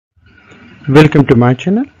Welcome to my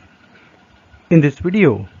channel. In this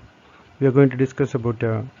video we are going to discuss about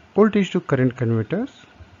voltage to current converters.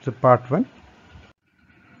 So part 1.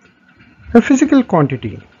 A physical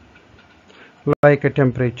quantity like a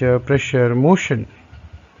temperature, pressure, motion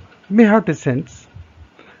may have to sense,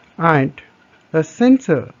 and a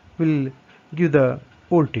sensor will give the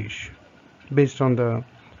voltage based on the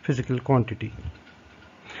physical quantity.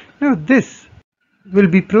 Now this will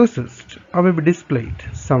be processed or will be displayed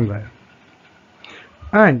somewhere.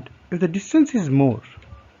 And if the distance is more,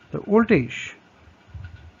 the voltage,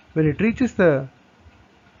 when it reaches the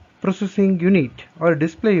processing unit or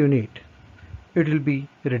display unit, it will be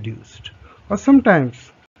reduced. Or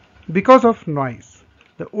sometimes, because of noise,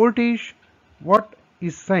 the voltage, what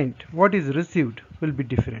is sent, what is received will be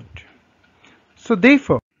different. So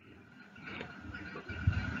therefore,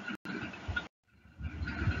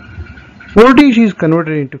 voltage is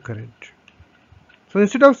converted into current. So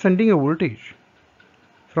instead of sending a voltage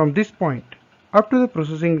from this point up to the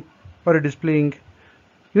processing or a displaying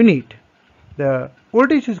unit, the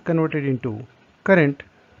voltage is converted into current,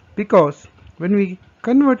 because when we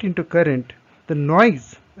convert into current, the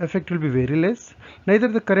noise effect will be very less, neither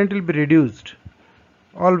the current will be reduced.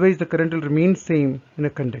 Always the current will remain same in a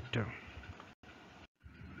conductor.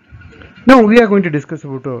 Now we are going to discuss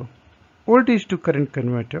about a voltage to current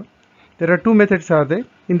converter. There are two methods are there.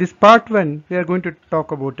 In this part 1 we are going to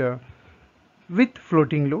talk about with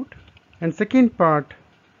floating load, and second part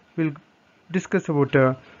we'll discuss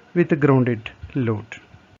about with a grounded load.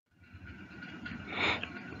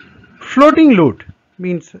 Floating load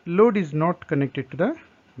means load is not connected to the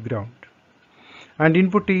ground and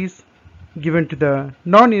input is given to the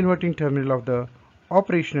non-inverting terminal of the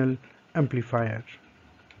operational amplifier.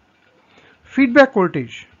 Feedback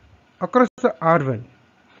voltage across the R1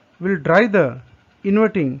 will drive the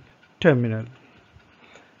inverting terminal,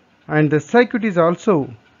 and the circuit is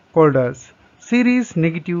also called as series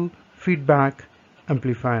negative feedback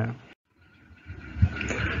amplifier.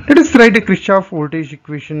 Let us write a Kirchhoff voltage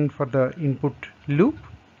equation for the input loop.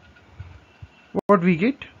 What we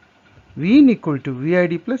get? Vin equal to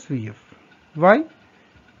Vid plus Vf. Why?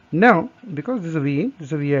 Now, because this is a Vin, this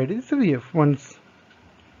is a Vid, this is a Vf. Once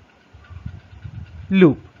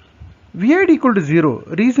loop. Vid equal to 0.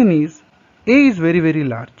 Reason is A is very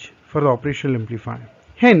large for the operational amplifier.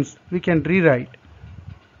 Hence, we can rewrite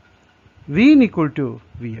Vin equal to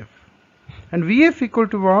Vf, and Vf equal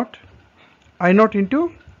to what? I0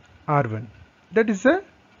 into R1. That is a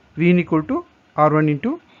Vin equal to R1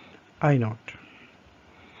 into I0.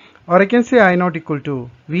 Or I can say I0 equal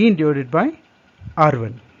to Vin divided by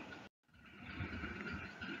R1.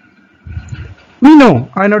 We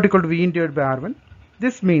know I0 equal to Vin divided by R1.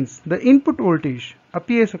 This means the input voltage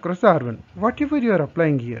appears across the R1. Whatever you are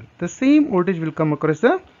applying here, the same voltage will come across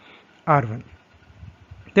the R1.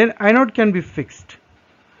 Then I0 can be fixed.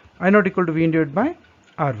 I0 equal to Vin divided by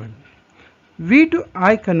R1. V to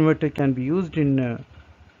I converter can be used in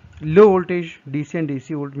low voltage DC and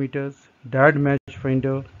AC voltmeters, diode match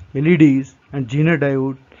finder, LEDs and Zener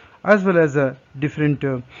diode, as well as different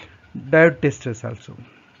diode testers also.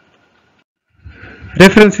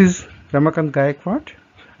 Reference is Ramakant Gaikwad,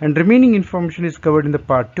 and remaining information is covered in the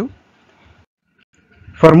part 2.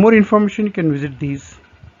 For more information you can visit these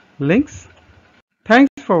links.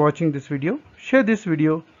 Thanks for watching this video. Share this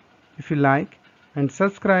video if you like and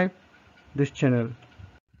subscribe this channel.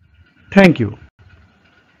 Thank you.